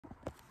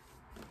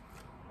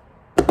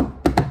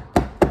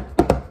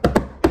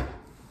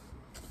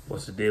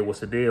What's the deal? What's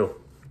the deal?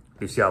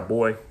 It's y'all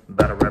boy,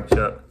 Battle Rap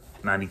Chuck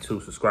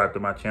 92. Subscribe to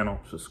my channel.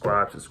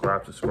 Subscribe.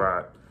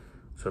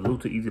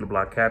 Salute to Easy the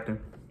Block Captain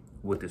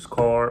with this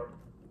card.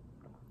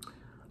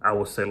 I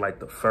would say like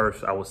the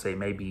first, I would say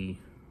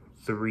maybe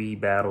 3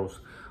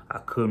 battles. I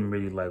couldn't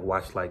really like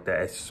watch like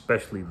that,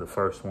 especially the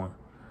first one.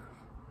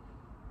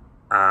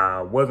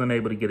 I wasn't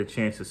able to get a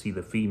chance to see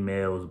the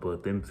females,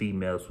 but them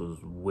females was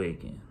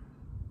wigging.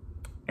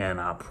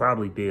 And I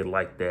probably did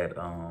like that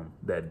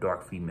that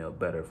dark female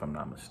better, if I'm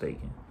not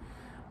mistaken.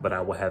 But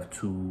I will have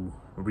to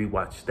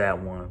rewatch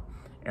that one,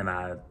 and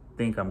I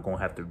think I'm gonna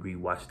have to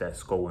rewatch that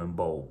Skull and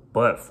Bowl.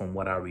 But from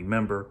what I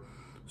remember,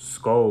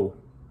 Skull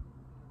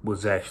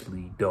was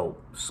actually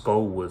dope.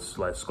 Skull was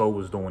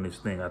doing this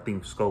thing. I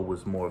think Skull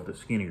was more of the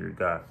skinnier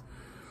guy.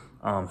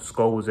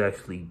 Skull was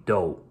actually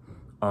dope.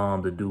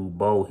 The dude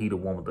Bo, he the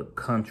one with the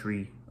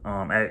country the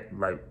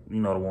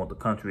one with the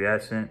country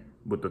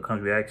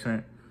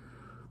accent.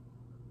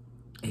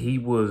 He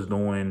was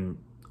doing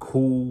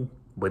cool,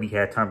 but he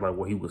had times like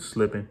where he was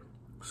slipping.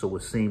 So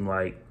it seemed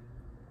like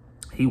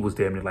he was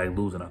damn near like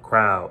losing a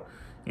crowd,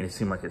 and it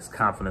seemed like his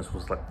confidence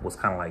was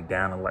kind of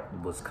down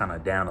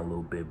a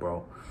little bit,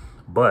 bro.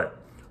 But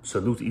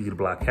salute to Easy the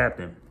Block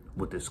Captain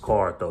with this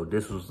card though.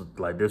 This was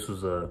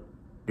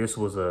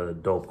a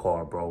dope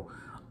card, bro.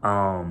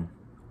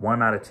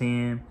 1 out of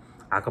 10,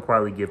 I could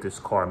probably give this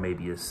card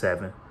maybe a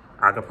 7.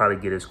 I could probably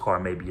give this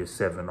card maybe a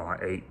 7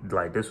 or 8.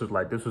 This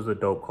was a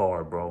dope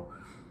card, bro.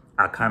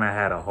 I kind of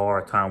had a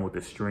hard time with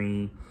the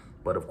stream,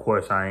 but of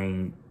course I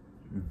ain't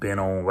been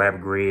on Rap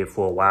Grid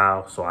for a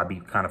while, so I be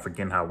kind of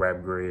forgetting how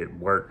Rap Grid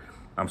work.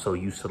 I'm so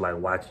used to like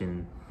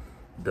watching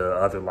the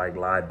other like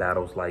live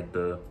battles, like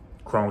the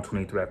Chrome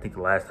 23. I think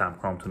the last time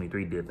Chrome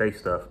 23 did they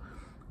stuff,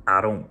 I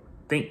don't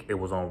think it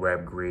was on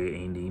Rap Grid,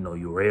 and you know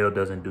Urel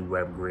doesn't do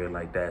Rap Grid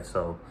like that.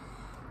 So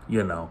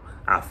you know,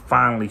 I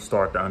finally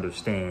start to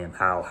understand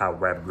how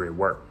Rap Grid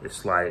work.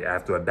 It's like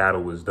after a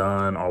battle was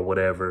done or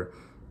whatever,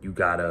 you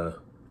gotta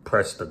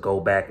press the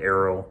go back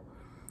arrow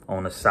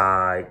on the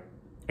side,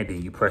 and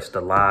then you press the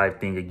live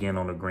thing again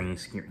on the green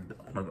screen,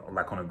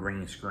 like on a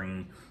green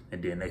screen,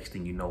 and then next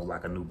thing you know,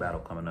 like a new battle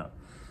coming up.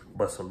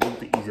 But salute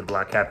to Easy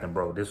Block Captain,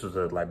 bro. This was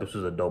a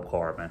dope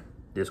card, man.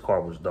 This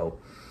card was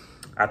dope.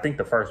 I think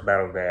the first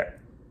battle that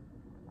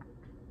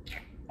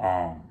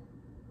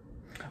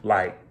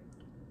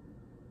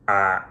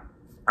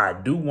I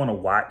do want to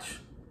watch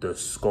the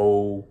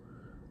Skull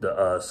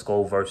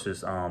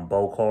versus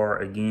Bo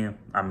card again.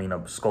 I mean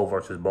a Skull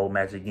versus Bo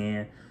match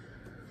again.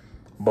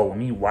 But with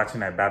me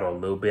watching that battle a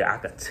little bit, I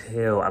could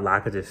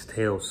just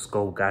tell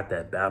Skull got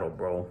that battle,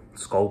 bro.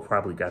 Skull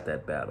probably got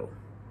that battle,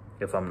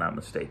 if I'm not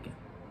mistaken.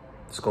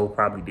 Skull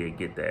probably did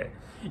get that.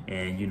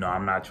 And you know,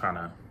 I'm not trying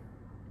to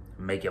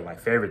make it like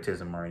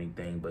favoritism or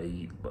anything,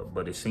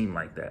 but it seemed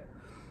like that.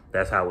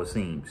 That's how it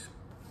seems.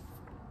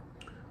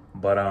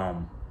 But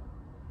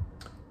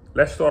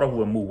let's start off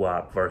with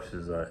Muwap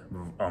versus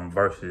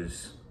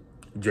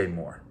Jay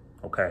Moore.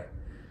 Okay.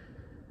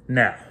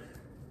 Now,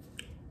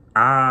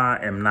 I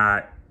am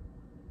not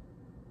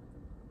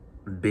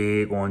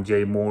big on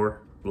Jay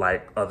Moore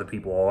like other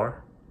people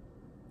are,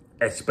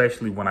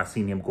 especially when I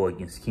seen him go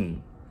against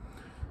King.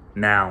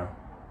 Now,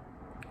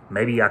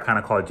 maybe I kind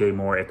of called Jay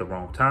Moore at the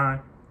wrong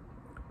time,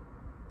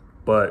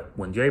 but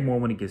when Jay Moore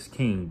went against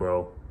King,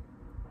 bro,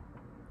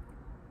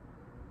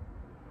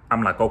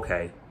 I'm like,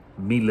 okay.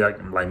 Me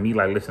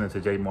listening to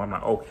Jay Moore, I'm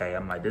like, okay.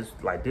 I'm like,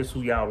 this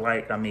who y'all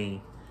like? I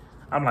mean,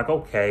 I'm like,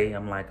 okay.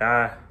 I'm like,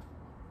 I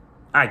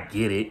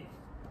get it.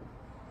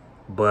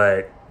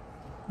 But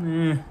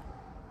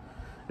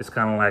it's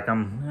kind of like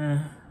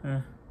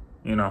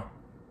you know,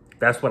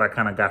 that's what I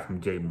kind of got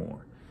from Jay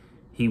Moore.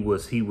 He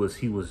was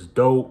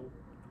dope,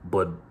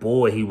 but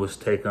boy, he was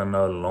taking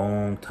a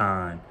long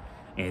time.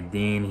 And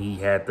then he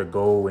had to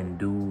go and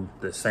do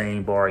the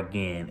same bar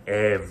again,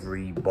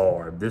 every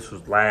bar. This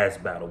was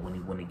last battle when he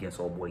went against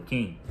old boy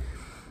King.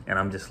 And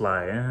I'm just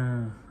like,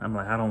 I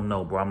don't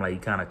know, bro. I'm like, you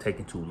kind of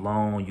taking too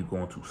long. You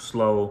going too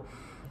slow.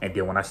 And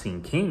then when I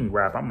seen King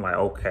rap, I'm like,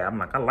 okay. I'm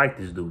like, I like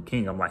this dude,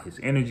 King. I'm like, his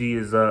energy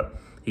is up.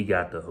 He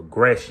got the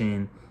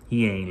aggression.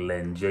 He ain't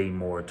letting Jay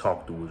Moore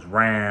talk through his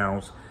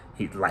rounds.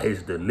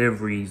 His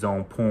delivery's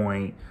on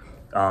point.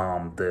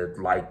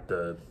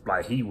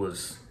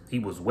 He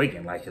was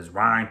wigging, like his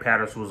rhyme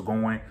patterns was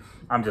going.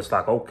 I'm just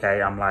like,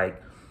 okay. I'm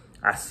like,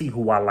 I see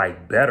who I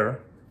like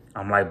better.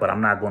 I'm like, but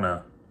I'm not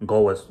gonna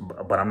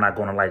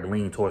like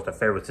lean towards the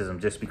favoritism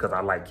just because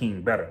I like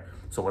King better.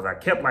 So as I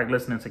kept like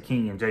listening to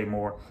King and Jay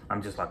Moore,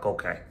 I'm just like,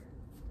 okay.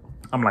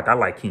 I'm like, I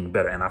like King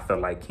better, and I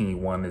felt like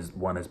King won his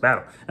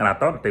battle. And I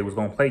thought that they was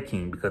gonna play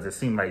King because it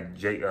seemed like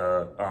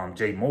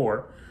Jay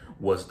Moore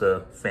was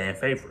the fan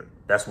favorite.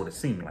 That's what it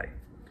seemed like.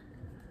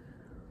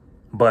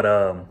 But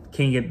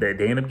King,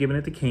 they end up giving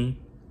it to King.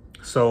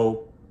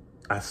 So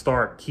I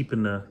start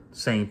keeping the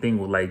same thing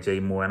with like Jay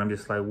Moore, and I'm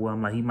just like, well,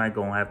 I'm like, he might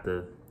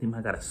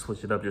gotta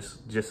switch it up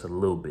just a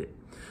little bit.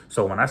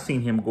 So when I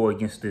seen him go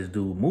against this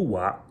dude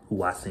Muwap,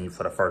 who I seen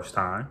for the first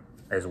time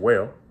as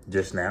well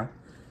just now,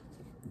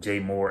 Jay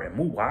Moore and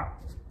Muwap,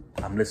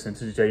 I'm listening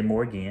to Jay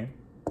Moore again.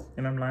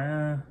 And I'm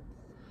like,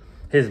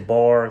 his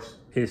bars,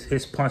 his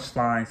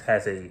punchlines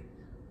has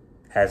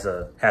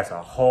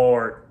a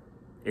hard,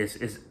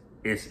 it's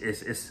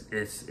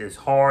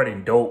hard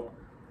and dope,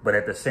 but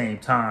at the same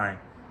time,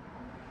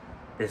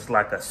 it's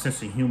like a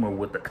sense of humor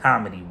with the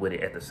comedy with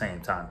it at the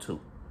same time too.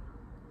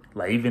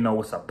 Like even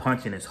though it's a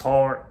punch and it's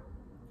hard,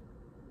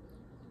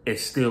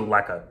 it's still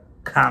like a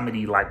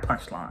comedy like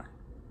punchline.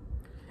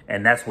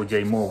 And that's what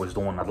Jay Moore was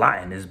doing a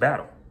lot in this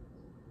battle.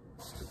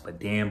 But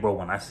then, bro,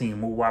 when I seen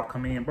Muwop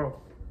come in,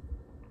 bro,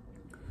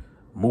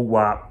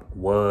 Muwop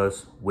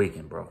was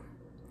wigging, bro.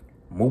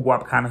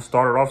 Muwop kind of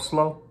started off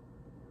slow,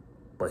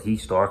 but he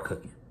started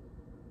cooking.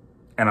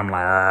 And I'm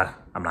like, I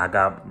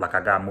got Muwop,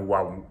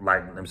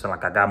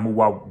 I got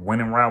Muwop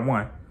winning round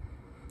one.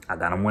 I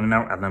got him winning,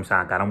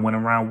 I got him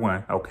winning round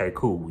one. Okay,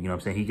 cool. You know what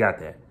I'm saying? He got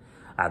that.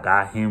 I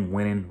got him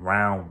winning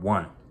round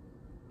one.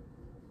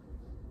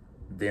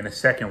 Then the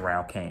second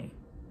round came.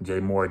 Jay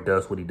Moore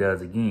does what he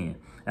does again.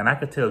 And I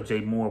could tell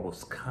Jay Moore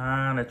was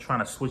kind of trying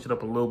to switch it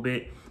up a little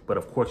bit. But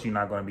of course, you're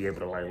not going to be able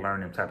to like learn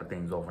them type of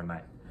things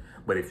overnight.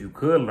 But if you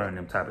could learn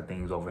them type of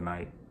things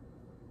overnight,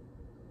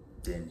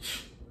 then,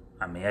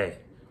 I mean, hey,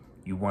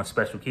 you one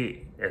special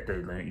kid at the,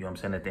 you know what I'm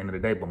saying, at the end of the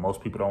day. But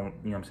most people don't,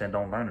 you know what I'm saying,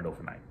 don't learn it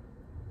overnight.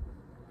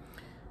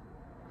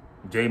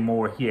 Jay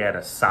Moore, he had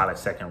a solid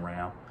second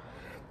round.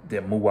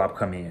 Then Muwop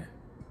come in.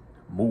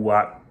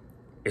 Muwop,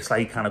 it's like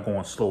he kind of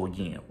going slow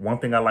again. One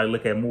thing I like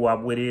look at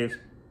Muwop with is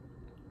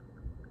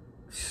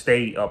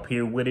stay up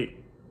here with it.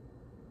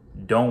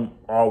 Don't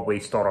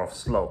always start off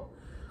slow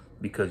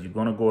because you're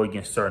going to go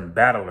against certain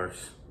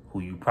battlers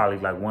who you probably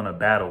like want to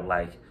battle.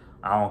 Like,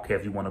 I don't care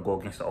if you want to go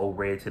against the old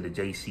Red to the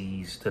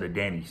JCs to the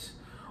Denny's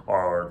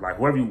or like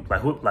whoever you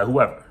like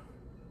whoever,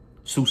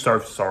 Sue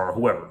Surfs or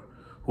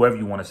whoever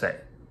you want to say.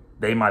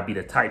 They might be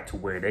the type to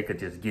where they could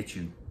just get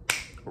you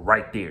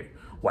right there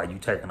while you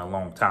taking a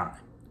long time.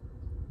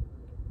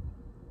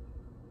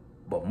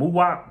 But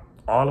Muwop,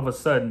 all of a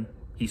sudden,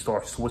 he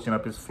starts switching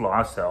up his flow.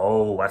 I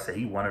said,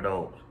 he one of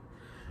those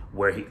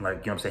where he, like, you know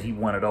what I'm saying? He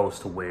one of those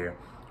to where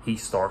he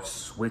starts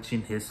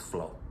switching his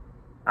flow.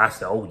 I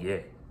said, oh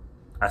yeah.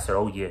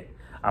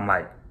 I'm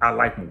like, I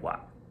like Muwop.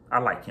 I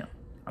like him.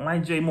 I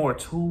like Jay Moore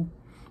too,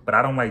 but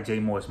I don't like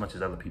Jay Moore as much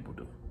as other people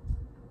do.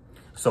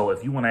 So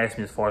if you want to ask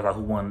me as far as like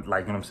who won,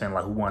 like, you know what I'm saying,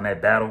 like who won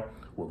that battle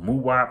with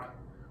Muwop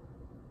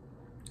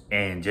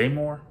and Jay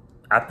Moore,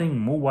 I think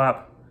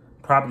Muwop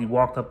probably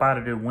walked up out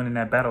of there winning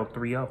that battle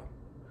 3-0.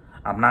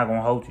 I'm not going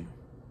to hold you.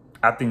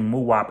 I think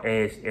Muwop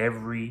edged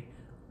every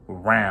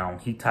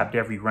round. He topped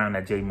every round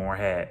that Jay Moore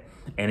had.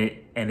 And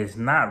it's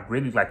not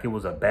really like it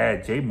was a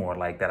bad Jay Moore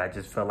like that. I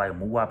just felt like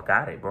Muwop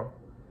got it, bro.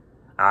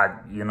 I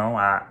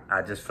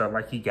just felt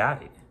like he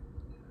got it.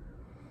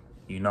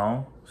 You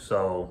know?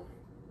 So,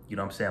 you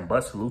know what I'm saying?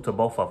 But salute to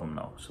both of them,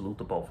 though. Salute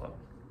to both of them.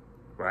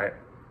 Right?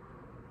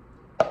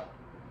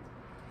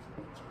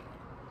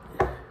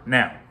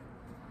 Now,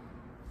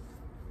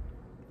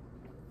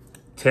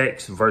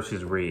 Tex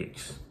versus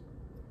Riggs.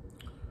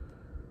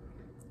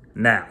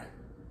 Now,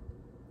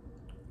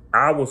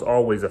 I was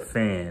always a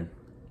fan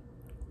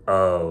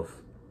of,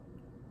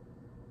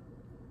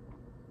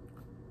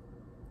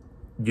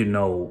 you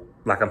know,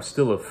 like I'm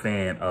still a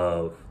fan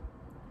of,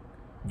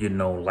 you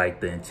know,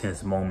 like the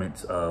intense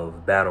moments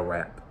of battle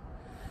rap.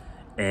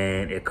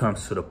 And it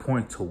comes to the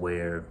point to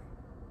where,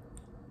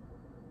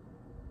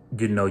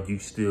 you know, you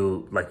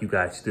still, like you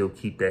guys still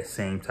keep that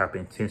same type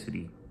of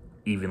intensity,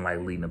 even like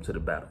leading up to the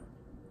battle.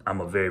 I'm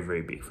a very,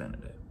 very big fan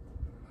of that.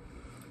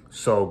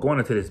 So going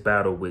into this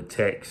battle with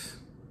Tex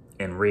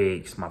and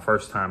Riggs, my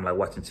first time like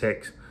watching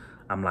Tex,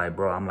 I'm like,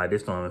 bro,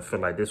 this don't even feel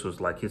like this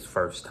was like his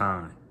first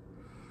time.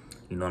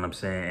 You know what I'm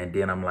saying? And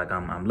then I'm like,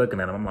 I'm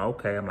looking at him, I'm like,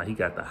 okay, I'm like, he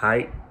got the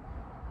height.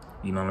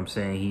 You know what I'm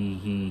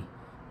saying?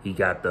 He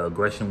got the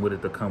aggression with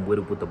it to come with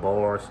it with the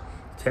bars.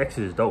 Tex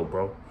is dope,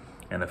 bro.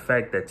 And the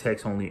fact that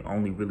Tex only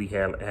really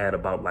had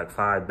about like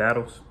 5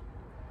 battles,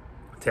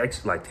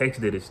 Tex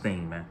did his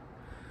thing, man.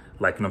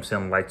 Like, you know what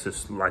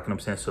I'm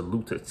saying?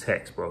 Salute to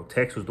Tex, bro.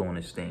 Tex was doing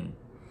his thing.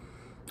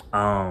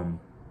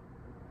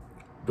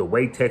 The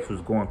way Tex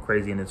was going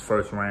crazy in his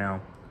first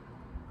round,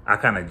 I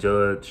kind of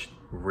judged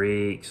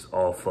Riggs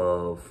off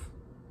of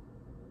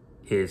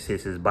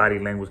his body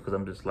language because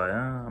I'm just like,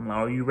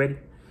 are you ready?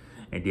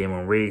 And then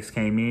when Riggs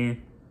came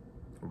in,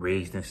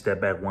 Riggs didn't step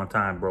back one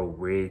time, bro.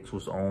 Riggs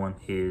was on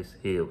his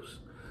heels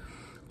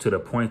to the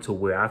point to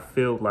where I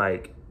feel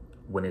like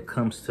when it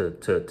comes to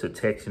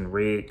Tex and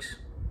Riggs,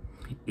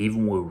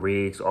 even with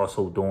Riggs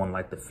also doing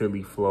like the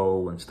Philly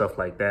flow and stuff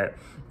like that,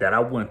 that I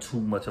wasn't too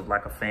much of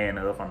like a fan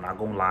of. I'm not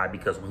gonna lie,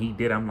 because when he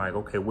did, I'm like,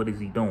 okay, what is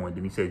he doing?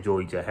 Then he said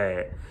Joey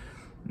Jihad.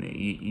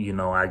 You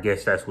know, I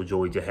guess that's what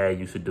Joey Jihad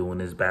used to do in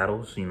his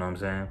battles. You know what I'm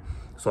saying?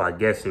 So I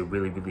guess it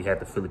really, really had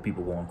the Philly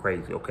people going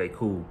crazy. Okay,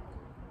 cool.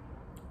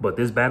 But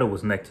this battle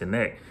was neck to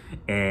neck,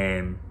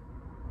 and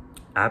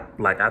I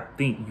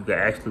think you could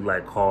actually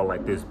like call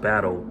like this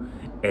battle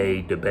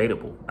a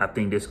debatable. I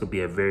think this could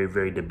be a very,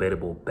 very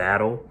debatable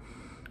battle.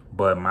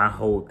 But my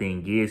whole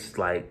thing is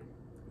like,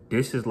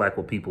 this is like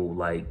what people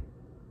like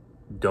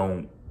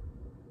don't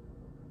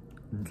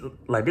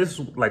like this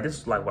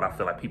is like what I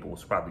feel like people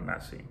was probably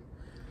not seeing.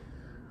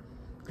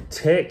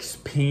 Tech's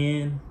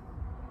pen,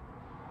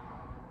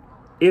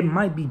 it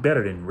might be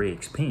better than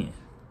Riggs' pen.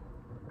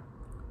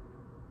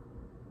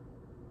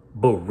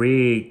 But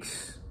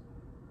Riggs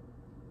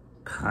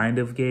kind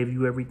of gave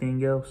you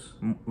everything else,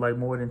 like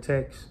more than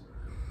Tech's.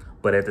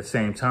 But at the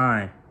same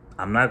time,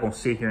 I'm not going to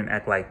sit here and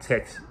act like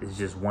Tech's is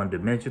just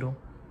one-dimensional.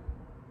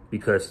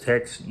 Because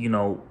Tech's, you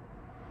know,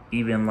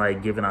 even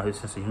like giving out his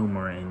sense of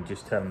humor and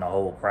just telling the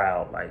whole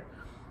crowd, like,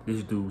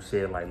 this dude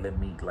said, like,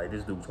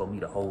 this dude told me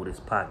to hold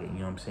his pocket. You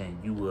know what I'm saying?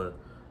 You a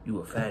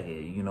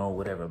faggot, you know,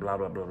 whatever, blah,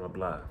 blah, blah, blah,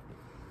 blah.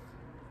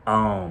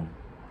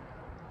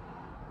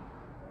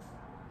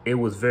 It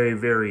was very,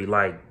 very,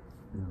 like,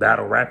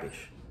 battle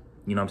rapish.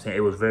 You know what I'm saying?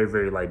 It was very,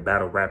 very, like,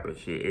 battle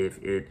rapish.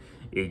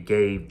 It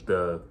gave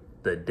the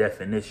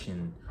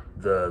definition,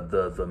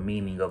 the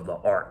meaning of the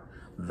art,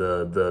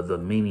 the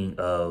meaning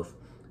of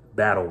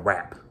battle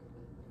rap.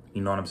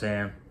 You know what I'm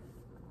saying?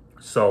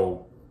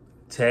 So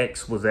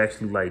Tex was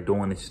actually like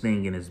doing this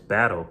thing in his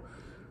battle,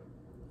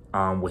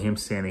 with him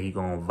saying that he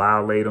gonna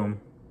violate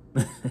him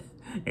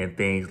and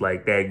things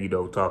like that, you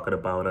know, talking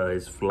about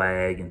his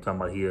flag and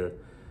talking about he'll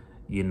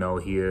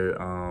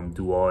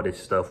do all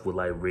this stuff with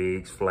like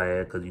Riggs'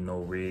 flag, because you know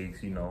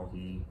Riggs, you know,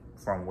 he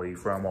from where he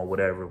from or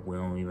whatever. We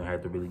don't even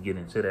have to really get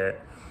into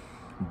that.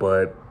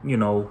 But, you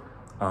know,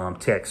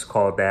 Tex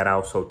called that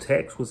out. So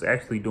Tex was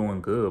actually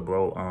doing good,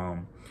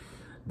 bro.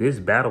 This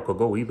battle could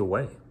go either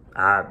way.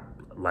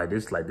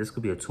 This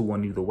could be a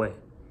 2-1 either way.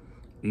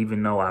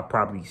 Even though I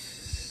probably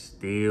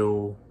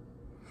still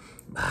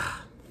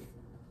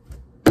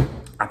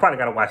I probably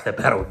gotta watch that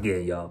battle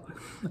again, y'all.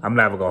 I'm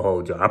not even gonna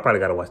hold y'all. I probably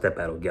gotta watch that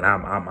battle again.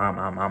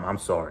 I'm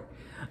sorry.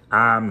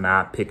 I'm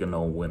not picking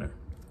no winner.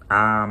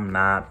 I'm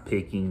not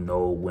picking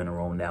no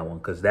winner on that one,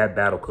 because that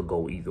battle could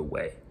go either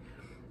way.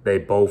 They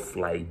both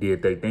like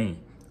did their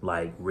thing.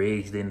 Like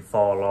Riggs didn't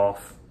fall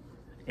off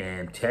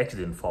and Tex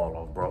didn't fall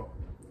off, bro.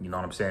 You know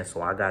what I'm saying?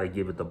 So I gotta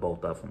give it to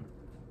both of them.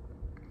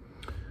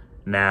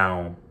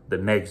 Now, the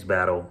next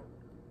battle.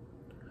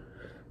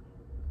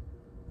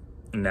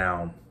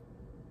 Now,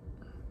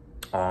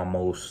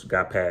 almost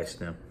got past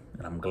them,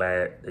 and I'm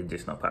glad they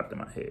just not popped in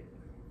my head.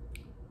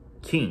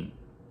 King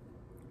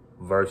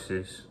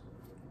versus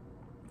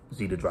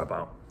Z the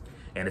Dropout.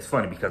 And it's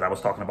funny because I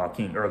was talking about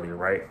King earlier,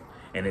 right?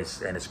 And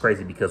it's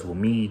crazy because with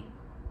me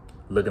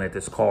looking at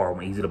this car,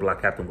 when Eazy the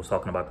Block Captain was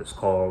talking about this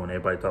car, when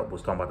everybody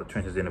was talking about the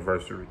Trenches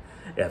anniversary,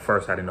 at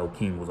first I didn't know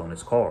King was on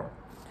this car.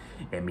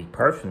 And me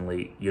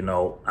personally, you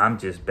know, I'm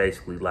just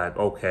basically like,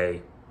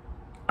 okay,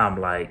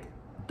 I'm like,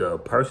 the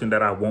person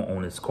that I want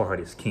on this card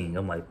is King.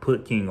 I'm like,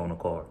 put King on the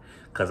card,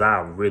 because I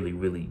really,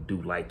 really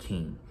do like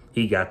King.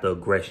 He got the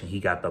aggression. He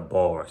got the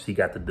bars. He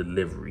got the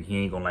delivery. He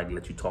ain't gonna like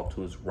let you talk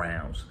to his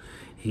rounds.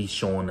 He's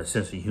showing a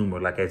sense of humor,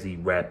 like as he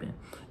rapping.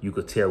 You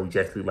could tell he's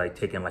actually like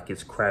taking like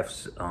his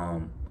crafts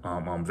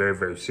very,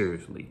 very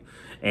seriously.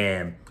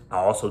 And I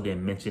also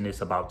didn't mention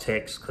this about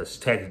Tex, because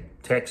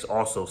Tex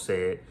also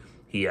said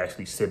he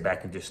actually sit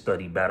back and just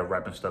study battle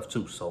rap and stuff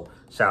too. So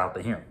shout out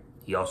to him.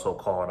 He also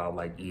called out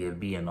like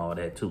EFB and all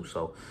that too.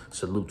 So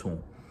salute to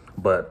him.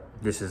 But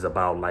this is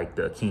about like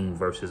the King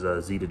versus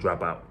Z the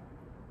Dropout.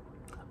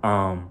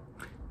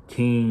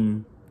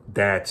 King,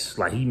 that's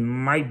like, he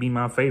might be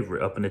my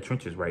favorite up in the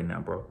trenches right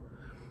now, bro.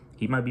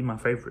 He might be my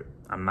favorite.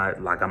 I'm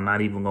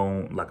not even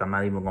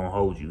gonna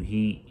hold you.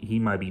 He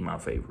might be my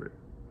favorite.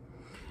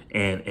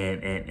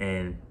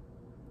 And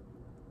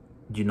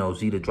you know,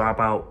 Z the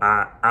Dropout,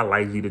 I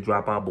like Z the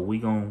Dropout, but we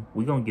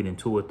gonna get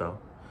into it though.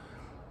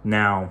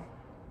 Now,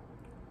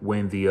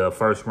 when the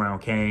first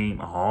round came,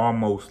 I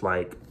almost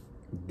like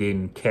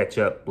didn't catch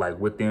up like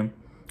with them,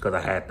 because I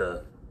had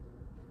to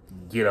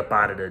get up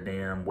out of the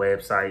damn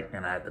website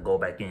and I had to go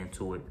back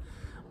into it.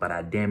 But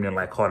I damn near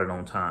like caught it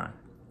on time.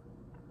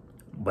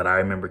 But I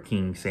remember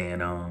King saying,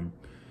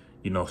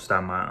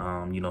 stop my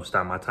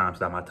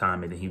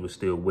time, and then he was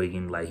still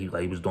wigging, like he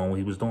was doing what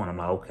he was doing. I'm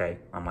like, okay.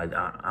 I'm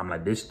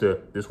like this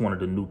one of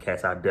the new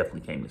cats I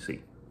definitely came to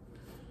see.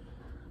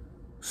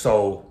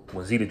 So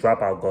when Z the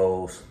Dropout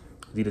goes,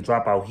 Z the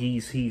Dropout,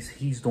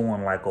 he's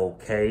doing like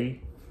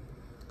okay.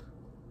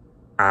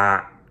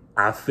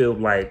 I feel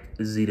like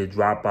Z the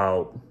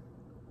Dropout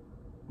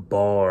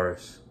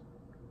bars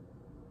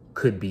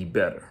could be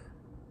better.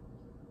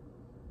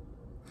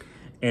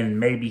 And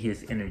maybe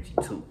his energy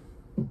too.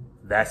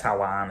 That's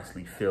how I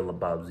honestly feel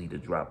about Z the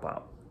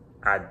Dropout.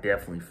 I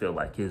definitely feel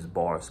like his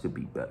bars could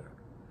be better.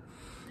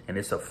 And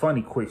it's a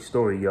funny quick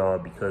story, y'all,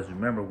 because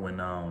remember when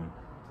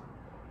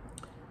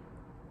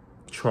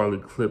Charlie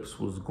Clips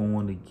was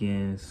going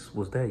against,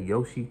 was that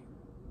Yoshi?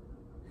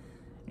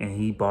 And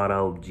he bought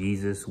out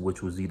Jesus,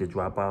 which was Z the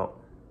Dropout.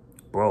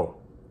 Bro,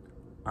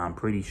 I'm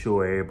pretty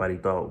sure everybody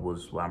thought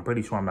I'm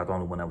pretty sure I'm not the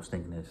only one that was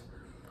thinking this.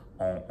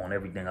 On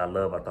Everything I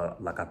Love, I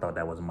thought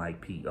that was Mike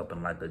P up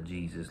in like the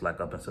Jesus,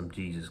 like up in some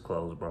Jesus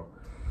clothes, bro.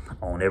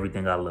 On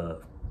Everything I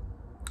Love,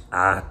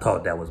 I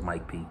thought that was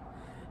Mike P.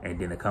 And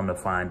then to come to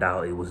find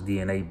out, it was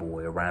DNA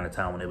Boy around the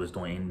time when they was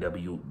doing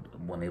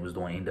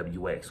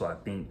NWX. So I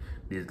think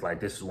this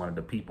is one of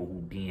the people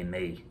who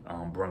DNA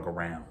brung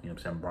around, you know what I'm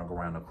saying, brung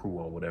around the crew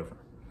or whatever.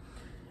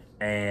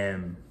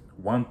 And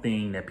one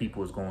thing that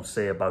people is gonna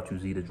say about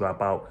eazy to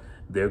drop out,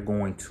 they're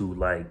going to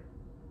like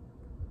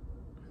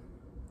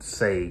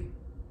say,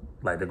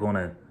 like they're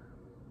gonna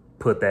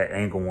put that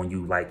angle on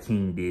you like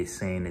King did,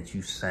 saying that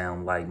you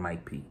sound like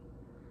Mike P.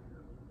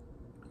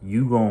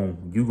 You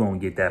gonna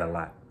get that a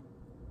lot.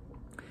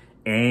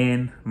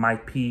 And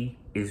Mike P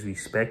is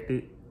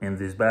respected in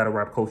this battle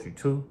rap culture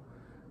too.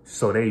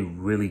 So they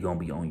really gonna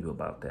be on you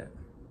about that.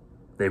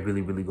 They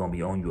really gonna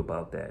be on you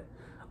about that.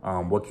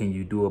 What can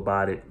you do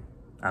about it?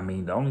 I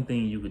mean, the only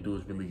thing you could do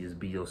is really just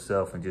be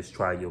yourself and just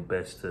try your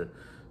best to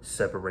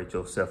separate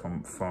yourself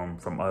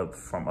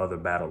from other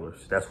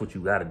battlers. That's what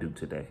you gotta do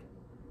today.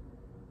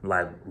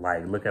 Like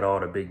look at all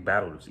the big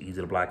battlers. Eazy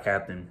the Block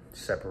Captain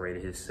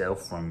separated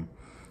himself from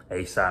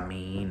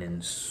eazy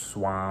and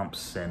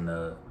Swamps and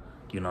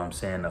you know what I'm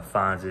saying, the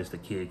Fonzes, the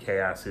Kid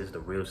Chaoses, the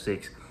Real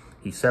Six.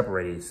 He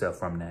separated himself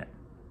from that.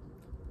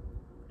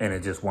 And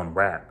it just one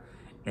rap.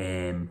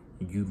 And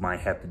you might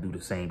have to do the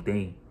same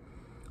thing.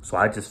 So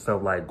I just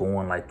felt like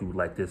going through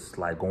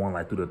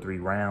the 3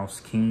 rounds,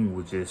 King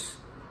was just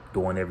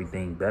doing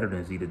everything better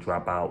than eazy to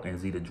drop out. And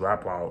eazy to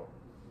drop out,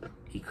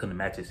 he couldn't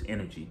match his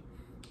energy.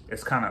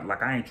 It's kind of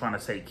like, I ain't trying to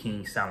say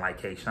King sound like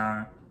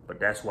K-Shine, but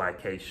that's why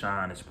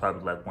K-Shine is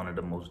probably like one of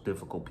the most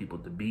difficult people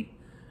to beat.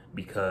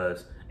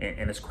 Because,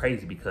 and it's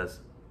crazy because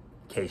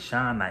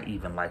K-Shine not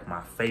even like my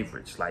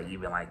favorites, like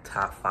even like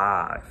top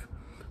 5,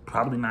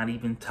 probably not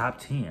even top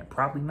 10,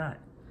 probably not.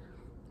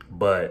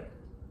 But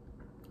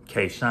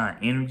K-Shine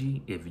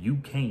energy, if you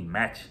can't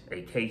match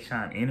a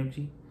K-Shine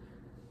energy,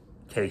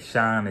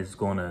 K-Shine is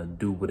gonna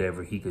do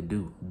whatever he could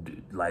do.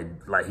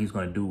 Like he's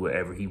gonna do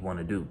whatever he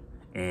wanna do.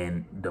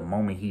 And the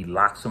moment he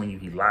locks on you,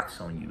 he locks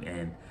on you.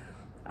 And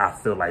I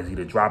feel like eazy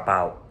to drop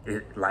out,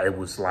 it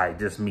was like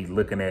just me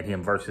looking at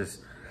him versus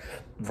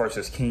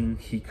King.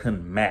 He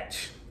couldn't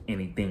match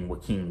anything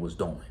what King was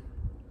doing.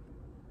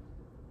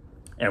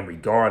 And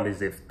regardless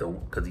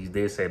because he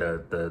did say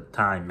the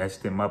time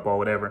messed him up or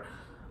whatever,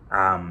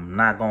 I'm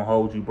not gonna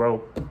hold you,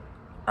 bro.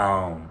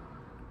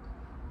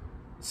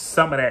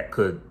 Some of that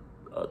could,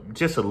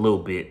 just a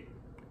little bit,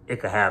 it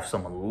could have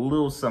something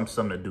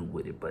to do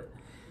with it. But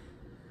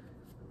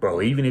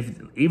bro, even if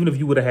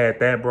you would have had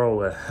that,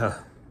 bro,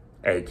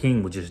 hey,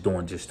 King was just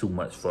doing too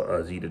much for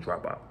eazy to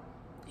drop out.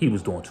 He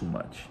was doing too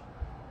much.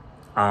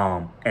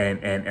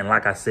 And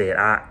like I said,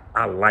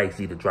 I like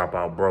eazy to drop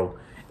out, bro.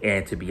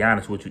 And to be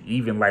honest with you,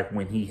 even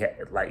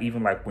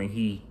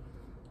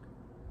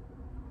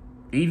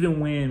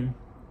when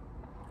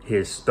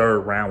his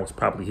 3rd round was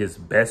probably his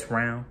best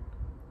round,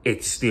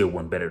 it still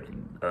wasn't better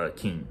than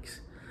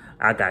King's.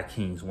 I got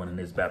King's winning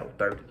this battle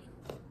 30.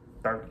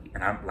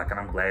 And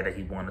I'm glad that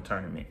he won the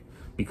tournament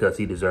because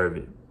he deserved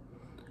it.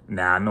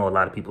 Now I know a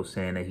lot of people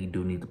saying that he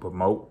do need to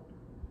promote.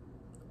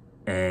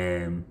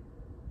 And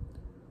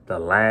the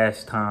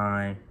last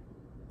time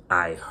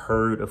I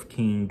heard of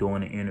King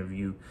doing an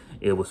interview,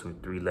 it was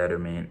with 3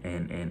 Letterman,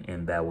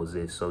 and that was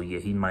it. So yeah,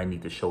 he might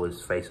need to show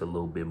his face a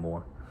little bit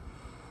more.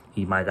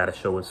 He might got to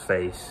show his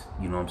face,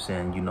 you know what I'm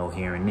saying,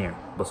 here and there.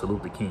 But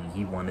salute to King.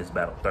 He won this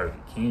battle 30.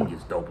 King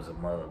is dope as a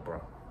mug,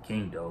 bro.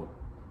 King dope.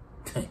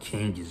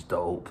 King is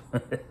dope.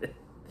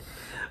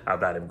 I'm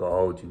not even gonna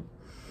hold you.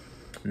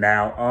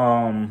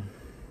 Now,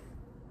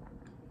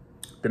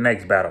 the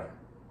next battle.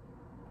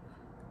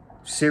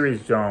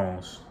 Serious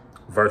Jones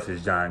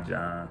versus John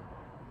John.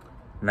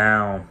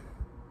 Now,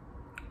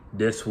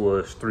 this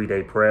was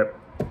 3-day prep.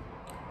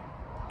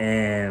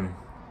 And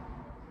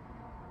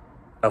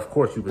of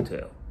course you could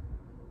tell.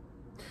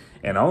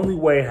 And the only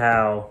way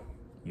how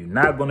you're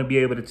not going to be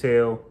able to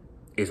tell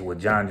is with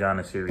John John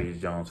and Serious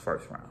Jones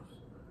first rounds.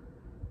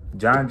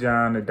 John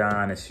John, the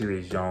Don, and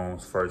Serious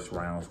Jones first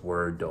rounds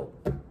were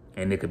dope.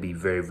 And it could be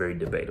very, very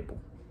debatable.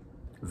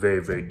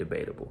 Very, very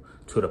debatable.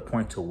 To the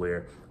point to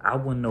where I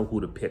wouldn't know who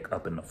to pick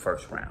up in the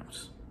first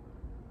rounds.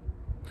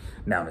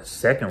 Now, the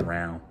second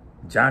round,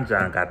 John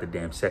John got the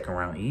damn second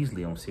round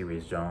easily on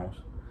Serious Jones.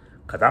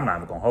 Because I'm not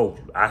even going to hold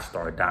you. I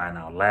started dying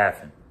out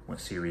laughing when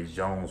Serious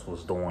Jones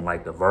was doing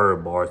like the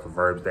verb bars, the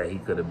verbs that he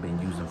could have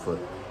been using for,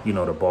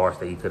 the bars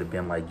that he could have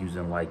been like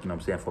using like,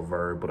 for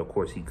verb. But of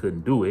course he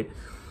couldn't do it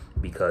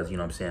because,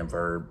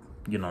 verb,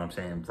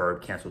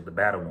 verb canceled the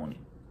battle on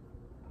him.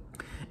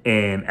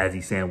 And as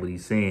he's saying what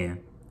he's saying,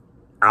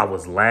 I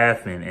was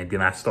laughing, and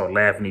then I start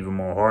laughing even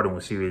more harder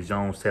when Serious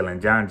Jones telling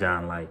John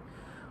John like,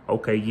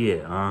 okay,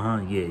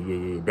 yeah,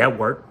 yeah, that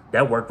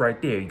worked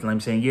right there. You know what I'm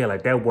saying? Yeah,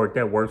 like that worked.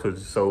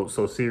 So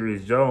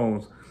Serious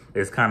Jones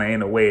is kind of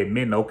in a way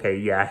admitting, okay,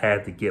 yeah, I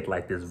had to get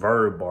like this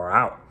verb bar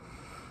out.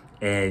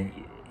 And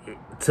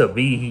to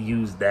me, he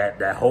used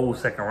that whole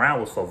second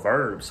round was for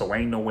verbs. So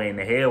ain't no way in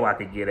the hell I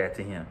could get at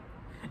to him.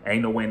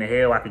 Ain't no way in the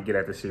hell I could get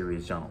at the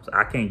Serious Jones.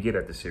 I can't get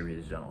at the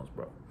Serious Jones,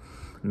 bro.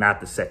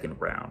 Not the second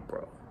round,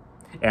 bro.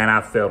 And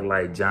I felt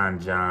like John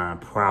John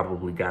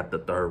probably got the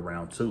 3rd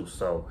round too.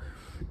 So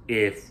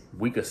If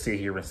we could sit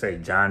here and say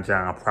John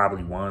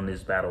probably won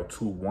this battle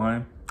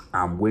 2-1,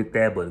 I'm with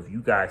that. But if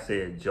you guys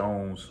said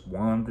Jones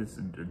won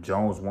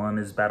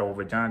this battle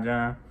over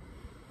John,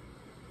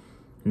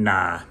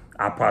 nah,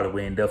 I probably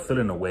would end up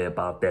feeling a way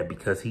about that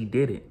because he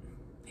didn't.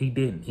 He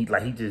didn't. He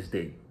just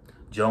did.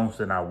 Jones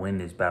did not win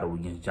this battle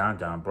against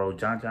John, bro.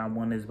 John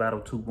won this battle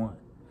 2-1.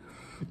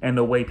 And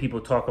the way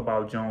people talk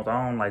about Jones,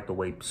 I don't like the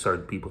way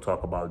certain people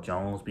talk about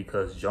Jones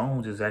because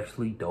Jones is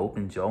actually dope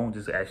and Jones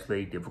is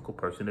actually a difficult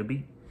person to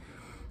beat.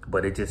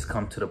 But it just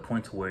come to the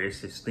point to where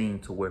it's this thing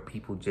to where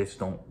people just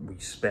don't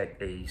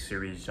respect a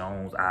Serious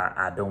Jones.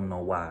 I don't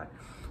know why.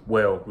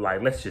 Well,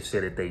 like, let's just say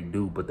that they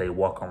do, but they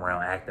walk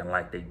around acting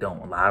like they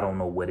don't. Like, I don't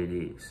know what it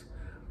is.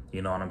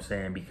 You know what I'm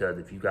saying? Because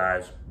if you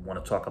guys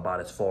want to talk about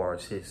as far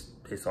as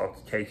his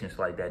altercations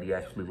like that, he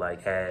actually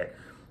like had,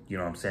 you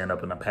know what I'm saying,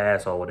 up in the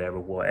past or whatever.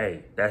 Well,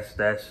 hey, that's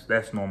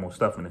normal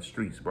stuff in the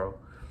streets, bro.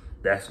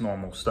 That's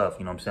normal stuff.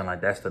 You know what I'm saying? Like,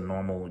 that's the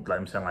normal, like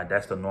I'm saying, like,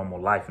 that's the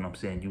normal life. You know what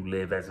I'm saying? You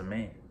live as a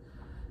man.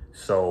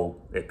 So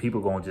if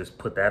people gonna just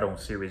put that on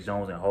Serious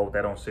Jones and hold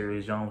that on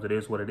Serious Jones, it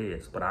is what it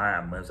is. But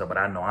I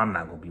know I'm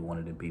not gonna be one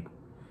of them people.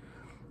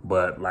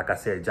 But like I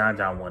said,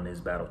 John won this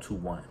battle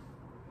 2-1.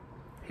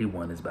 He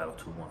won this battle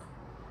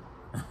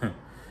 2-1.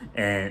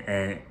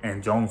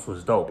 and Jones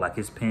was dope. Like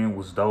his pen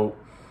was dope.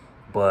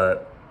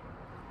 But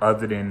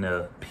other than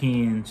the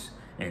pins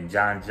and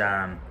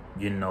John,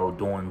 you know,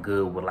 doing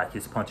good with like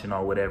his punching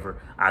or whatever,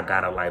 I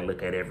gotta like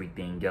look at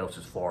everything else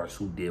as far as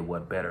who did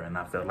what better. And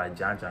I felt like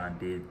John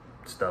did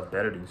stuff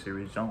better than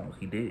Serious Jones.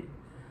 He did.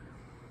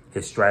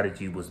 His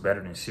strategy was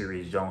better than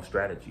Serious Jones'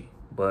 strategy.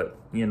 But,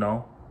 you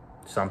know,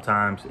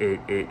 sometimes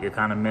it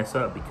kind of mess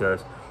up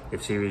because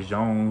if Serious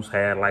Jones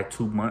had like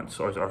 2 months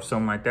or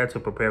something like that to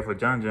prepare for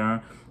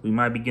John, we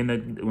might be getting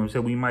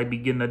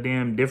a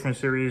damn different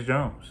Serious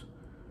Jones.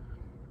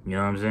 You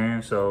know what I'm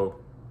saying? So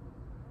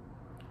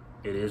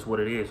it is what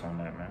it is on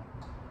that, man.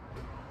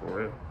 For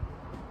real.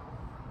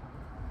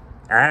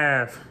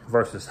 Av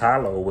versus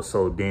Hollow was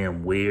so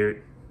damn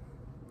weird.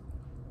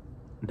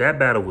 That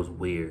battle was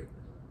weird.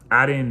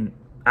 I didn't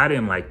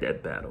like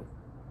that battle.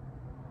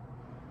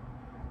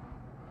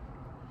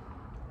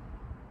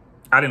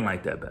 I didn't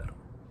like that battle.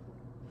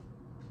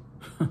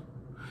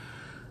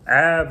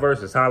 Av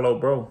versus Hollow,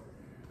 bro.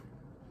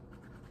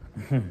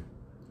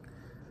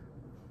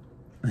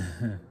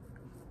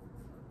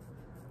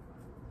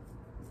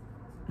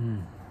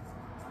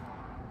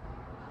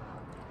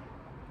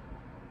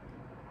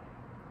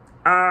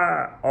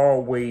 I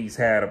always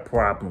had a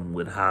problem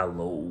with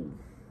Hollow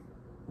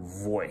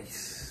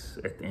voice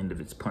at the end of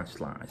its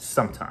punchline.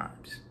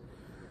 Sometimes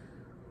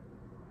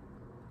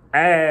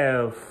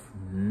Av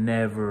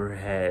never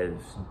has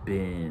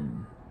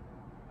been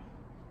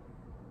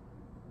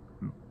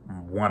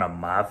one of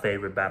my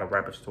favorite battle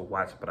rappers to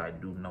watch, but I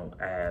do know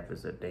Av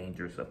is a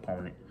dangerous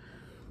opponent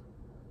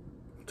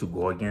to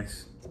go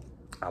against.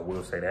 I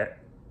will say that.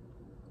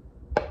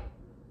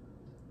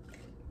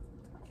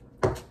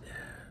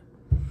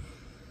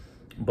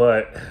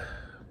 But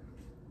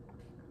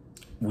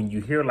when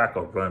you hear like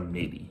a Rum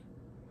Nitty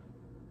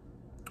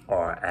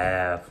or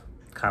Av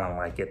kind of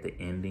like at the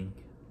ending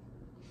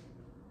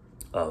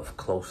of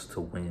close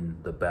to when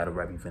the battle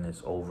rap event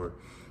is over,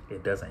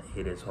 it doesn't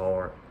hit as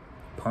hard.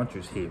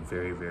 Punchers hit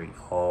very, very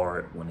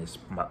hard when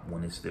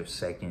it's their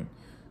second,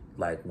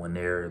 like when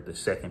they're the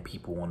second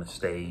people on the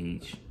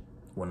stage,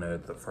 when they're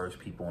the first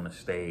people on the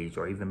stage,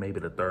 or even maybe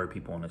the third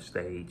people on the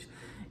stage,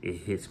 it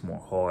hits more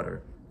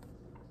harder.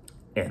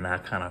 And I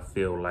kind of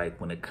feel like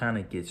when it kind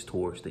of gets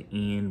towards the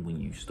end, when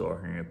you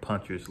start hearing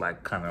punchers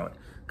like kind of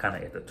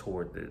at the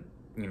toward the,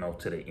 you know,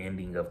 to the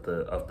ending of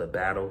the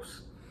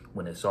battles,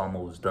 when it's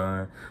almost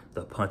done,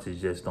 the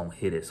punches just don't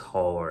hit as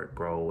hard,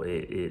 bro.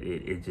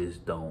 It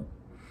just don't.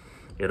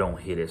 It don't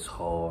hit as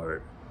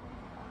hard.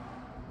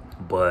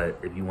 But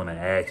if you want to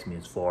ask me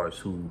as far as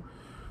who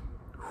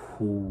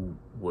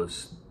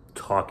was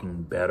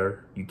talking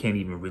better, you can't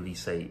even really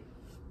say.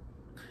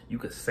 You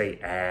could say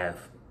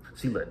Av.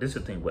 See, look, this is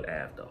the thing with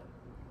Av, though.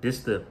 This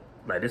is the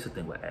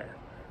thing with Av.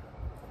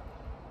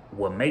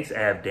 What makes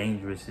Av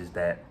dangerous is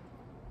that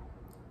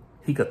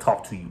he could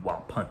talk to you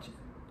while punching.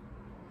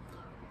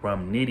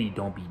 Rum Nitty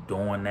don't be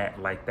doing that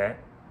like that.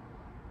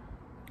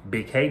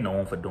 Big K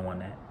known for doing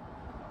that.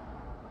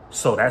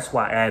 So that's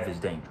why Av is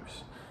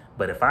dangerous.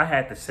 But if I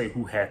had to say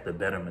who had the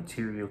better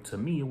material, to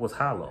me, it was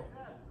Hollow.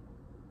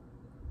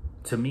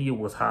 To me, it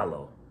was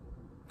Hollow.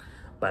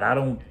 But I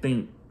don't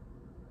think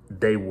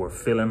they were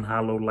feeling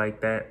Hollow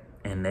like that,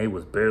 and they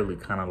was barely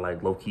kind of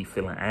like low-key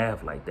feeling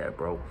Av like that,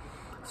 bro.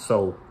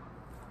 So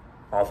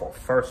off of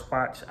first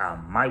watch, I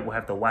might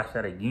have to watch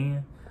that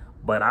again,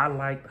 but I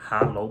liked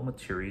Hollow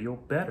material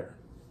better.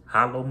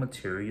 Hollow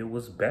material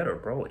was better,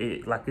 bro.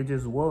 It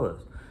just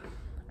was.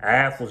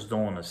 Av was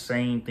doing the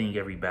same thing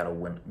every battle.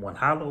 When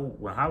Hollow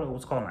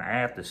was calling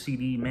Av the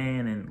CD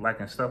man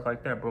and stuff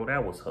like that, bro,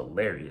 that was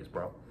hilarious,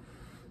 bro.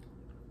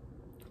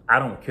 I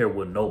don't care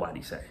what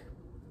nobody say.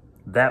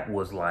 That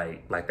was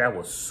that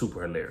was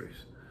super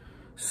hilarious.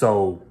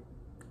 So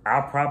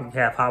I'll probably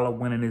have Hollow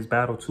winning this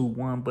battle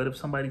 2-1. But if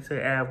somebody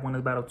say Av win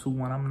this battle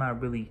 2-1, I'm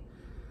not really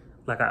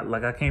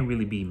I can't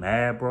really be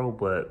mad, bro.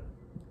 But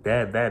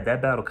that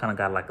battle kind of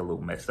got like a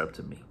little messed up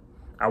to me.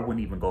 I wouldn't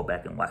even go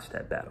back and watch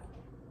that battle.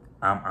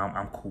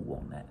 I'm cool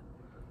on that.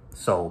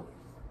 So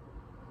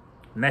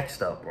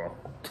next up, bro.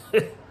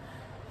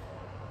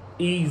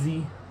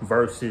 Eazy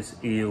versus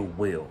Ill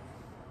Will.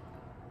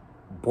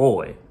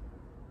 Boy,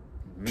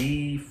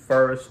 me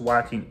first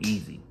watching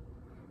Eazy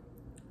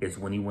is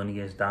when he went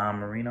against Don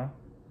Marino.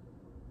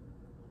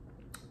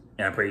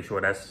 And I'm pretty sure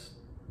that's,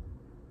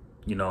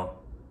 you know,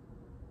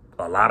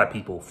 a lot of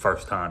people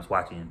first times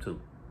watching him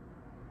too.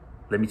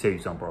 Let me tell you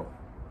something, bro.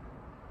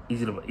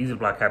 Eazy the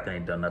Block Captain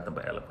ain't done nothing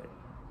but elevate.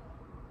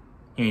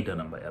 He ain't done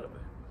nothing but elevate.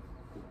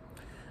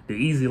 Did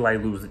Eazy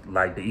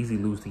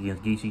lose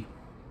against Geechee?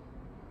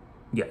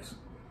 Yes.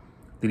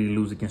 Did he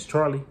lose against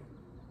Charlie?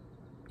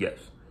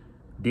 Yes.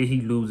 Did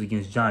he lose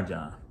against John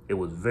John? It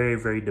was very,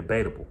 very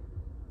debatable.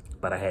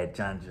 But I had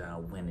John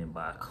John winning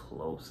by a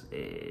close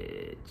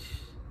edge.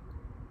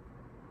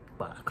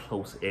 By a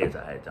close edge,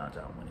 I had John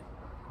John winning.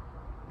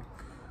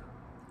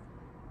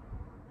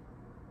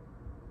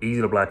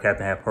 Eazy the Block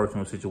Captain had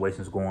personal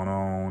situations going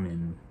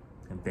on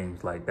and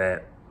things like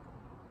that.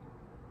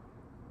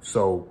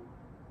 So,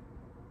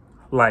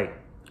 like,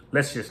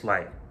 let's just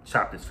like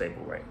chop this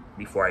fable right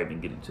before I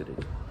even get into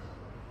this.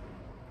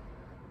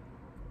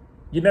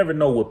 You never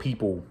know what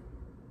people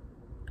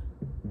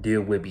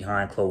deal with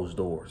behind closed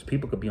doors.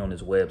 People could be on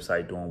this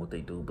website doing what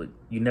they do, but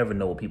you never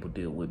know what people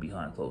deal with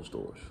behind closed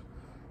doors.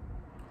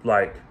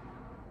 Like,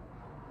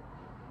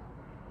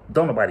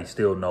 don't nobody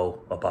still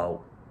know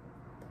about,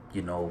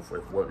 you know, if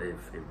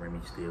Remy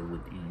still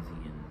with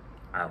Eazy, and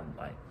I don't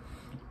like.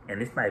 And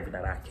it's not even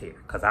that I care,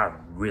 because I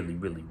really,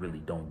 really, really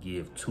don't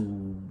give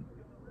two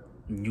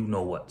you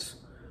know what's.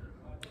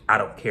 I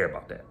don't care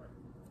about that.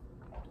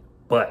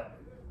 But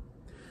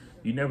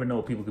you never know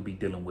what people could be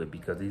dealing with,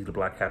 because Eazy the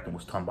Block Captain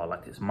was talking about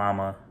like his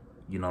mama,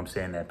 you know what I'm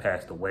saying, that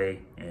passed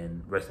away,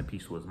 and rest in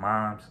peace to his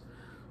moms.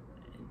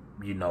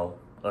 You know,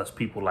 us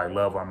people like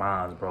love our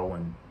moms, bro,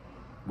 and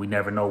we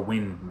never know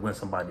when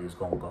somebody is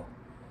gonna go.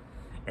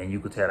 And you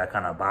could tell that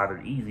kind of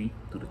bothered Eazy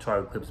through the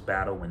Charlie Clips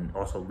battle and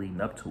also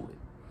leading up to it.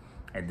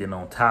 And then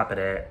on top of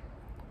that,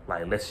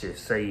 like, let's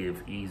just say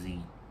if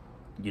Eazy,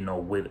 you know,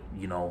 with,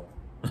 you know,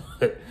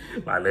 like,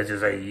 let's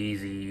just say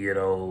Eazy, you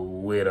know,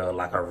 with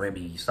like a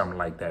Remy, something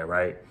like that,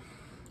 right?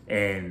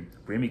 And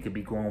Remy could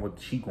be going what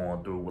she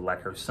going through with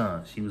like her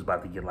son. She was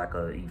about to get like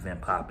a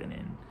event popping,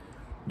 and,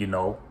 you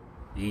know,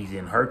 Eazy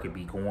and her could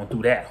be going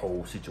through that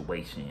whole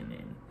situation.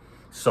 And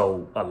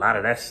so a lot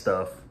of that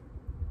stuff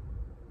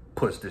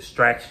puts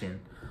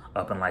distraction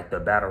up in like the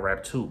battle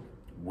rap too,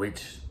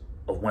 which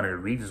of one of the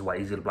reasons why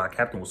Eazy the Block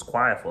Captain was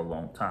quiet for a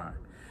long time.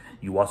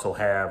 You also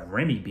have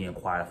Remy being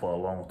quiet for a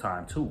long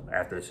time too,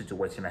 after the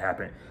situation that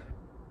happened,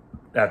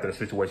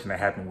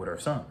 with her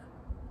son.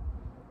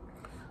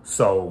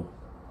 So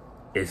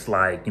it's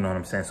like, you know what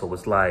I'm saying? So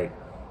it's like,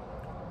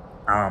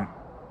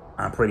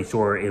 I'm pretty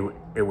sure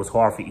it was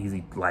hard for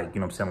Eazy, like,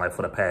 you know what I'm saying, like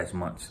for the past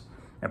months,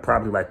 and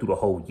probably like through the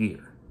whole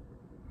year.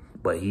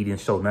 But he didn't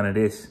show none of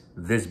this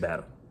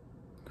battle.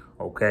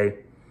 Okay?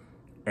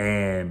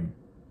 And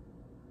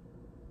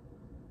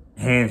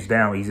hands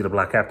down, Eazy the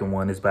Block Captain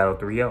won this battle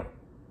 3-0.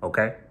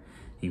 Okay?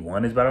 He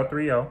won this battle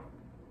 3-0.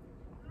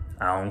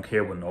 I don't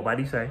care what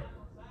nobody say.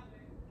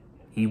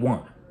 He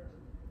won.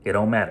 It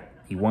don't matter.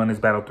 He won this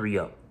battle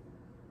 3-0.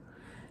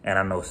 And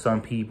I know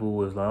some people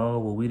was like, oh,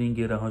 well, we didn't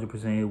get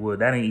 100%. Well,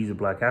 that ain't Eazy the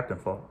Block Captain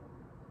fault.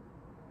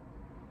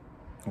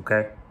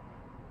 Okay?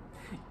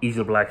 Eazy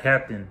the Block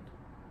Captain,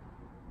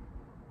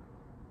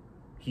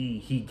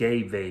 he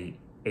gave a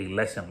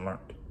lesson learned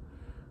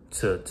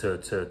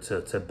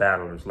to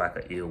battlers like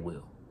a Ill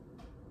Will.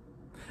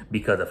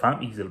 Because if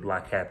I'm Eazy the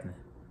Block Captain,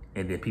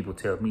 and then people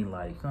tell me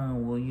like, oh,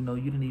 well, you know,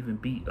 you didn't even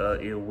beat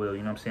Ill Will, you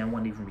know what I'm saying? I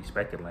wasn't even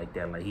respected like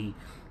that. Like, he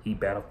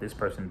battled this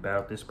person, you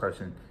know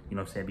what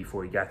I'm saying,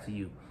 before he got to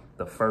you.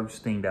 The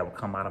first thing that would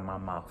come out of my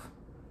mouth,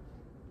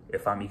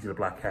 if I'm Eazy the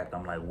Block Captain,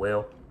 I'm like,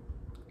 well,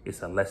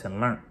 it's a lesson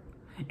learned.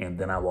 And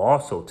then I will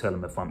also tell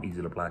him, if I'm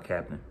Eazy the Block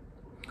Captain,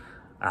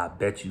 I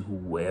bet you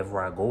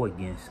whoever I go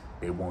against,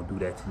 they won't do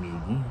that to me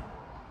again.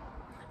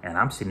 And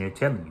I'm sitting here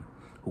telling you,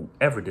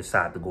 whoever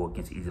decide to go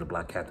against Eazy the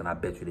Block Captain, I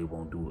bet you they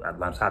won't do it.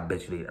 I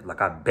bet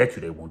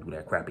you they won't do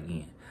that crap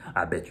again.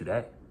 I bet you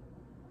that.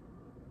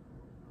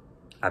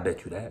 I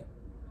bet you that.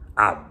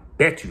 I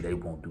bet you they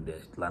won't do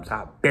that.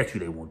 I bet you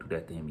they won't do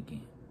that to him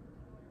again.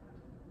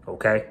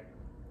 Okay?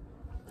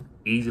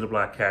 Eazy the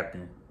Block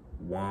Captain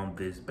won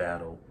this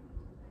battle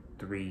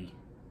 3-0.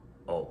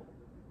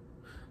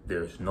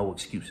 There's no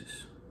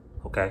excuses.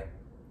 Okay?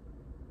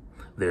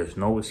 There's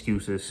no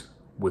excuses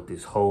with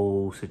this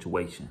whole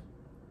situation.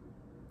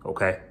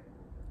 Okay?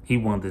 He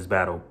won this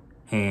battle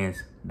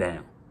hands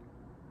down.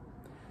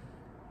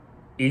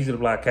 Eazy the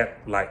Block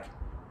Captain, like,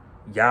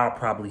 y'all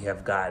probably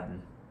have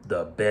gotten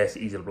the best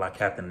Eazy the Block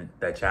Captain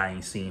that y'all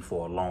ain't seen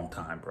for a long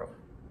time, bro.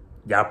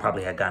 Y'all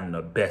probably have gotten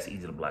the best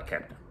Eazy the Block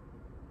Captain.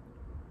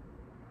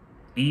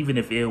 Even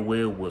if Ill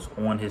Will was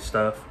on his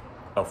stuff,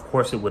 Of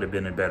course, it would have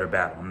been a better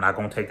battle. I'm not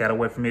gonna take that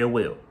away from Ill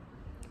Will.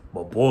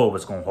 But boy, it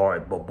was gonna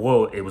hard. But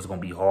boy, it was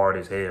gonna be hard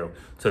as hell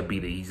to be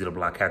the Easy to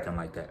Block captain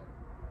like that.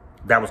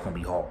 That was gonna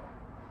be hard.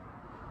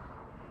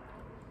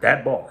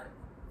 That bar.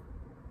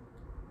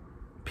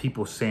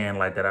 People saying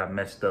like that I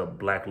messed up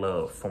Black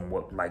Love from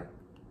what like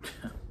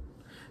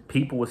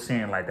people were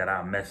saying like that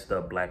I messed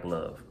up Black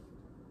Love.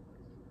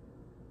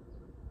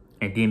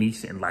 And then he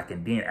said like,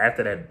 and then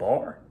after that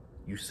bar,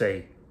 you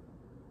say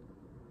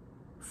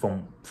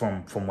from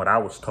what I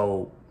was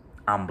told,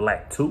 I'm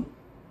black too.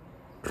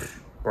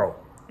 Bro.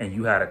 And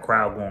you had a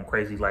crowd going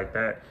crazy like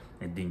that,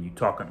 and then you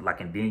talking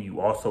like, and then you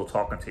also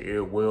talking to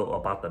Ill Will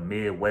about the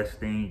Midwest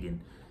thing,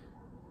 and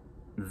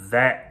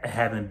that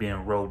having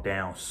been wrote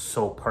down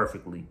so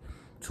perfectly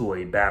to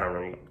a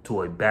battler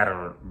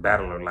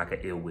like an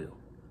Ill Will.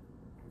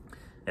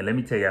 And let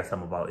me tell y'all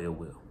something about Ill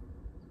Will.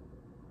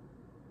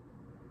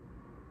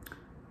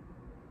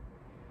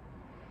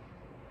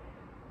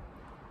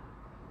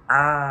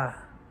 I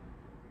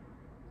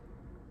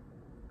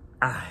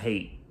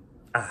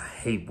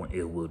hate when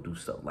Ill Will do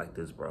stuff like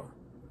this, bro.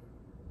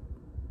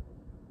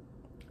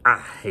 I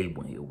hate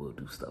when Ill Will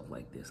do stuff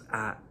like this.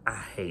 I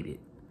hate it.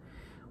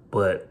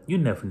 But you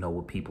never know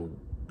what people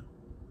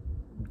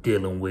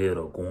dealing with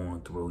or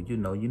going through. You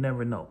know, you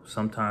never know.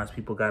 Sometimes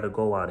people got to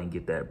go out and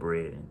get that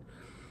bread. And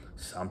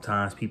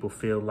sometimes people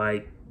feel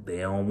like they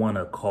don't want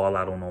to call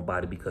out on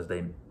nobody because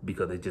they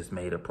just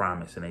made a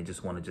promise and they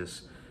just want to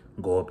just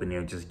go up in there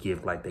and just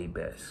give like they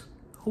best.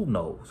 Who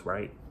knows,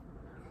 right?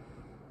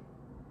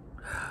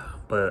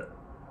 But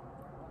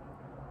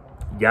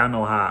y'all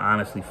know how I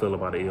honestly feel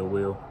about Ill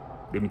Will.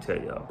 Let me tell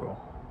y'all, bro.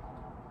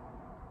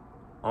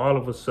 All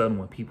of a sudden,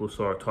 when people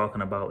start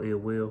talking about Ill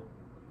Will,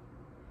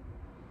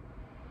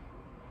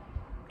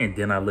 and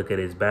then I look at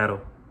his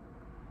battle,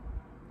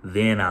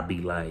 then I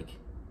be like,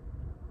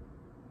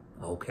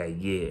 okay,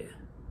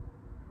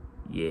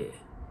 yeah.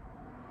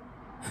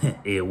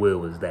 Ill Will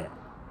was that.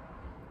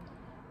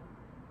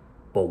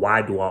 But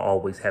why do I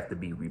always have to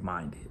be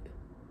reminded?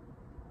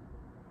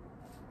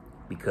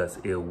 Because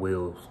Ill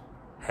Wills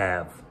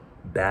have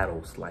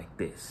battles like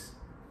this.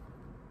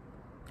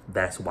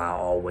 That's why I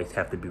always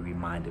have to be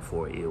reminded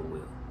for Ill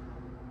Will.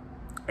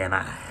 And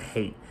I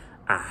hate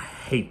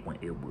when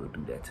Ill Will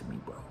do that to me,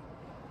 bro.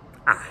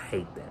 I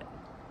hate that.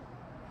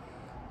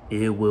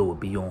 Ill Will would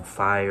be on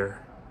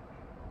fire,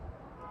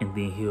 and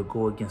then he'll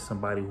go against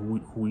somebody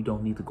who he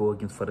don't need to go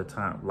against for the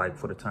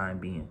time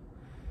being.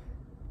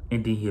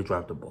 And then he'll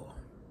drop the ball.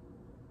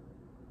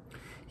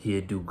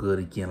 He'll do good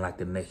again like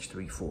the next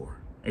 3-4.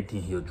 And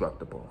then he'll drop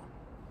the ball.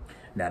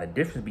 Now, the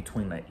difference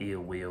between an Ill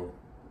Will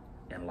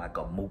and like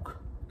a Mook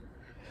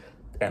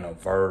and a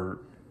Verb,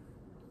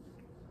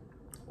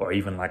 or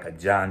even like a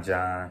John,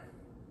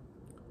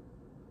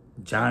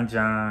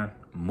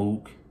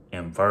 Mook,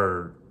 and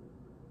Verb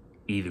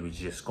either is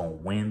just going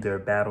to win their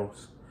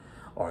battles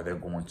or they're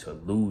going to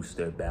lose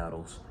their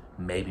battles,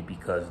 maybe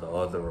because the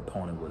other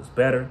opponent was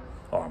better,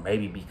 or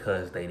maybe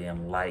because they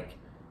didn't like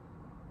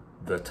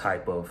the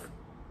type of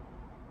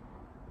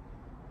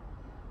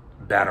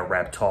battle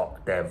rap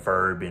talk that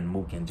Verb and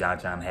Mook and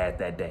John had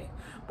that day.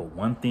 But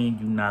one thing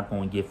you're not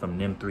going to get from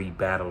them three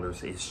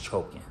battlers is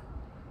choking.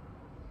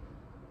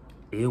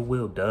 Ill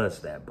Will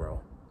does that,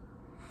 bro.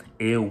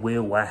 Ill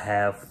Will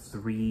have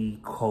 3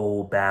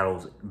 cold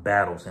battles,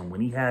 and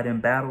when he had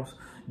them battles,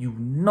 you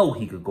know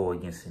he could go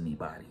against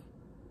anybody.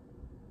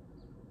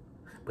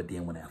 But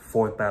then when that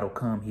 4th battle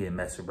come, he'd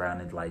mess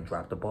around and like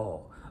drop the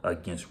ball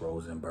against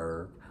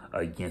Rosenberg,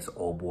 against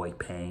Old Boy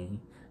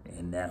Payne,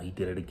 and now he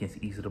did it against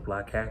Easy to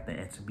Block captain.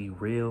 And to be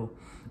real,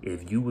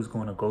 if you was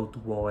going to go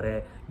through all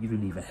that, you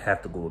didn't even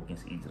have to go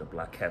against Easy to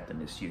Block captain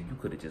this year. You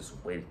could have just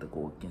waited to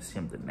go against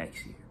him the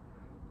next year.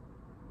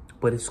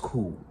 But it's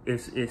cool.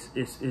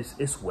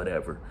 It's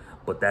whatever.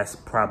 But that's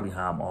probably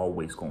how I'm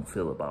always going to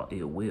feel about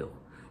Ill Will.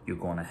 You're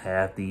going to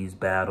have these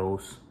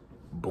battles,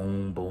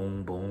 boom,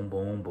 boom, boom,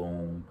 boom,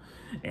 boom.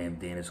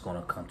 And then it's going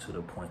to come to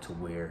the point to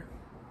where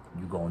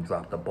you're going to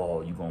drop the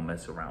ball. You're going to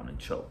mess around and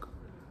choke.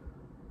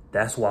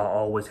 That's why I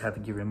always have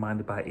to get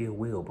reminded by Ill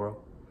Will, bro.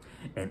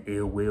 And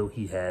Ill Will,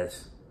 he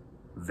has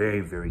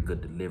very, very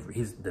good delivery.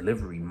 His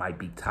delivery might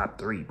be top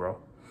 3, bro.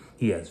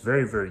 He has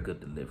very, very good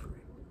delivery.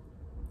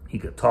 He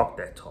could talk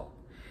that talk.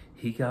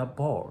 He got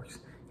bars.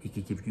 He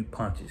could give you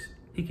punches.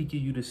 He could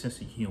give you the sense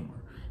of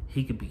humor.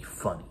 He could be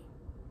funny.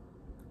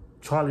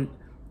 Charlie,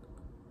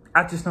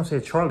 I just don't say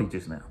Charlie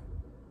just now.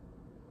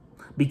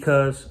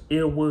 Because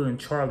Ill Will and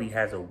Charlie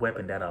has a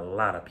weapon that a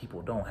lot of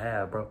people don't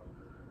have, bro.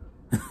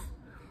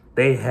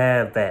 They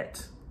have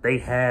that. They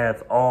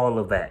have all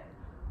of that.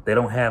 They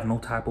don't have no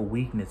type of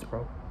weakness,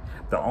 bro.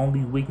 The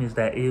only weakness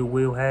that Ill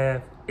Will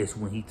have is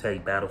when he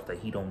take battles that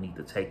he don't need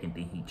to take and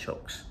then he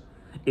chokes.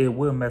 It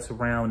will mess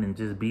around and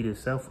just beat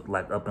itself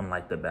like up in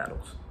like the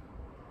battles.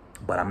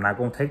 But I'm not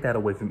going to take that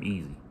away from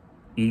Eazy.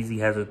 Eazy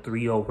has a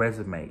 3-0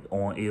 resume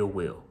on Ill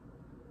Will.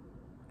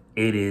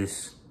 It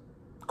is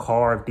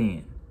carved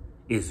in.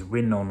 It's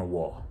written on the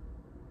wall.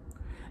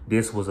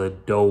 This was a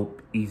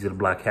dope Easy to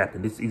Block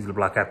captain. This Easy to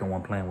Block captain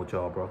wasn't playing with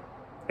y'all, bro.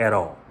 At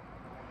all.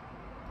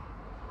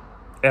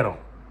 at all.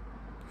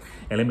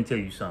 And let me tell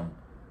you something.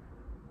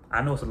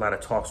 I know it's a lot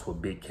of talks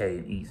with Big K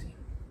and Easy.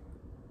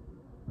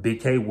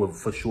 Big K would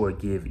for sure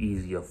give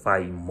Easy a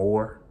fight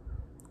more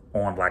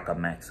on like a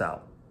max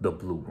out, the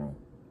blue room.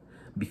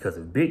 Because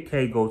if Big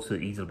K goes to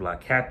Easy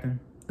Block Captain,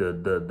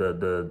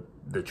 the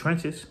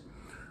trenches,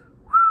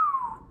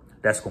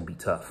 that's gonna be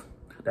tough.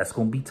 That's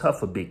gonna be tough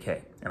for Big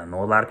K. And I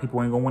know a lot of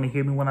people ain't gonna want to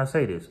hear me when I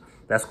say this.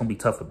 That's gonna be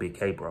tough for Big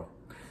K, bro.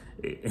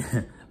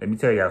 Let me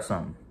tell y'all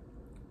something.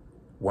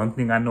 One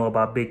thing I know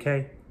about Big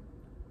K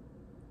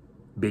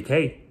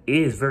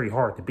is very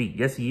hard to beat.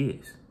 Yes, he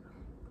is.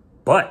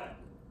 But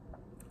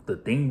the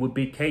thing with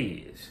Big K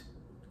is,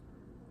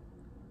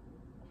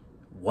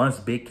 once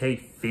Big K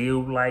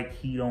feel like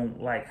he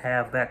don't like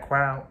have that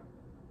crowd,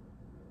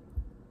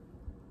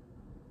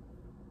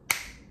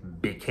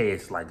 Big K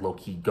is like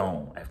low-key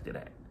gone after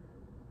that.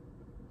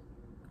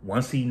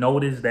 Once he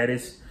noticed that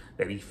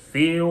he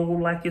feel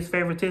like it's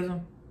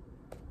favoritism,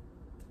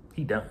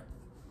 he done.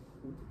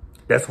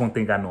 That's one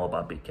thing I know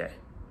about Big K.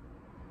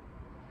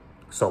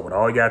 So with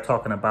all y'all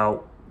talking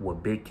about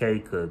what Big K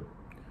could,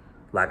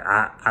 like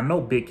I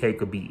know Big K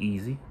could be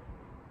Easy,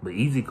 but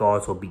Easy could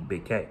also beat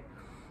Big K.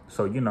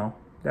 So, you know,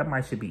 that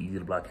might should be Easy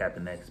to Block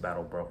Captain next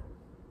battle, bro.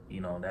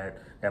 You know,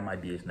 that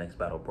might be his next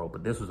battle, bro.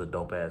 But this was a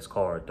dope ass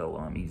card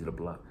though, Easy to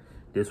Block.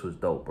 This was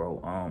dope,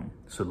 bro.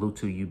 Salute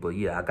to you. But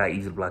yeah, I got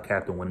Easy to Block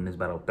Captain winning this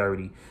battle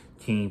 30.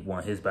 King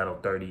won his battle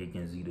 30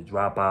 against Z the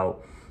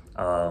Dropout.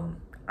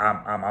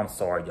 I'm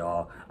sorry,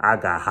 y'all. I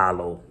got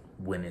Hollow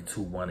winning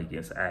 2-1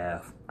 against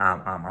Av.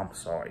 I'm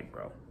sorry,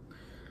 bro.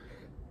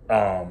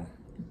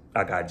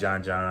 I got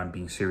John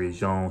being Serious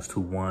Jones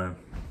 2-1.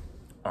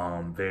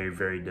 Very,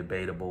 very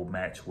debatable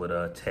match with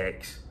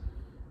Tex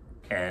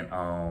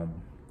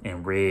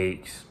and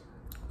Riggs.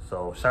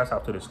 So shouts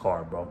out to this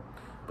card, bro.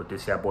 But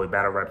this y'all boy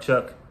Battle Rap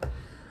Chuck.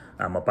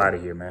 I'm up out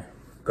of here, man.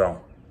 Gone.